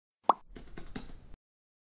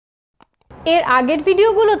এর আগের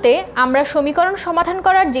ভিডিওগুলোতে আমরা সমীকরণ সমাধান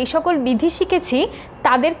করার যে সকল বিধি শিখেছি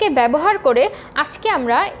তাদেরকে ব্যবহার করে আজকে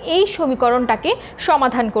আমরা এই সমীকরণটাকে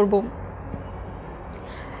সমাধান করব।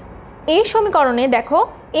 এই সমীকরণে দেখো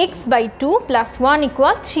x/2 + 1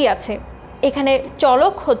 = 3 আছে। এখানে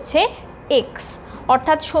চলক হচ্ছে x,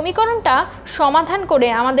 অর্থাৎ সমীকরণটা সমাধান করে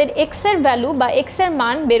আমাদের x এর ভ্যালু বা x এর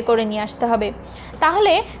মান বের করে নিয়ে আসতে হবে।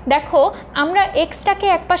 তাহলে দেখো আমরা xটাকে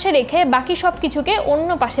এক পাশে রেখে বাকি সব কিছুকে অন্য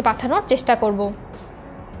পাশে পাঠানোর চেষ্টা করব।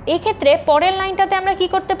 এই ক্ষেত্রে পরের লাইনটাতে আমরা কি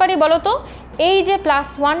করতে পারি বলো তো? এই যে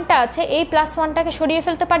 +1টা আছে, এই +1টাকে সরিয়ে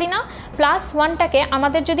ফেলতে পারি না? +1টাকে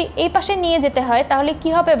আমাদের যদি এই পাশে নিয়ে যেতে হয় তাহলে কি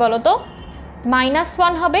হবে বলো তো?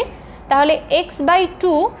 -1 হবে। তাহলে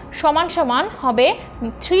x/2 = হবে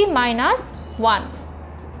 3 - 1,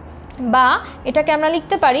 বা এটাকে আমরা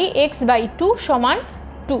লিখতে পারি x/2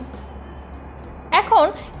 = 2। এখন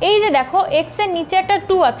এই যে দেখো x এর নিচে একটা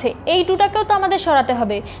 2 আছে, এই 2টাকেও তো আমাদের সরাতে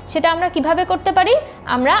হবে। সেটা আমরা কিভাবে করতে পারি?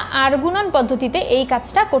 আমরা আর গুণন পদ্ধতিতে এই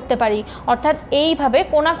কাজটা করতে পারি, অর্থাৎ এইভাবে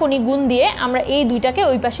কোণাকুণি গুণ দিয়ে আমরা এই দুইটাকে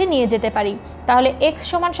ওই পাশে নিয়ে যেতে পারি। তাহলে x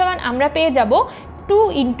 = আমরা পেয়ে যাব 2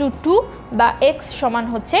 × 2, বা x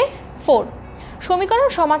হচ্ছে 4। সমীকরণ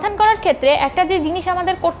সমাধান করার ক্ষেত্রে একটা যে জিনিস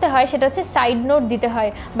আমাদের করতে হয় সেটা হচ্ছে সাইড নোট দিতে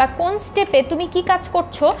হয়, বা কোন স্টেপে তুমি কি কাজ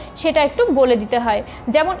করছো সেটা একটু বলে দিতে হয়।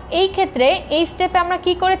 যেমন এই ক্ষেত্রে এই স্টেপে আমরা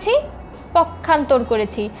কি করেছি? পক্ষান্তর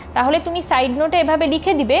করেছি। তাহলে তুমি সাইড নোটে এভাবে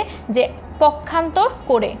লিখে দিবে যে পক্ষান্তর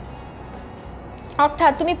করে,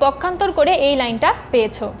 অর্থাৎ তুমি পক্ষান্তর করে এই লাইনটা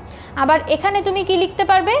পেয়েছো। আবার এখানে তুমি কি লিখতে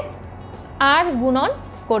পারবে? আর গুণন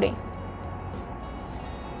করে।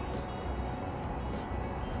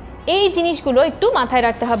 এই জিনিসগুলো একটু মাথায়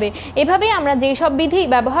রাখতে হবে। এভাবেই আমরা যেই সব বিধি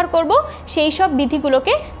ব্যবহার করব সেই সব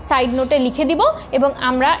বিধিগুলোকে সাইড নোটে লিখে দিব, এবং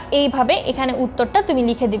আমরা এইভাবে এখানে উত্তরটা তুমি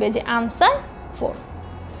লিখে দিবে যে আনসার 4।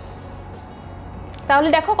 তাহলে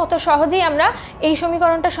দেখো কত সহজেই আমরা এই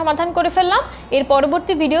সমীকরণটা সমাধান করে ফেললাম। এর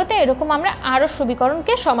পরবর্তী ভিডিওতে এরকম আমরা আরও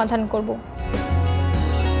সমীকরণকে সমাধান করব।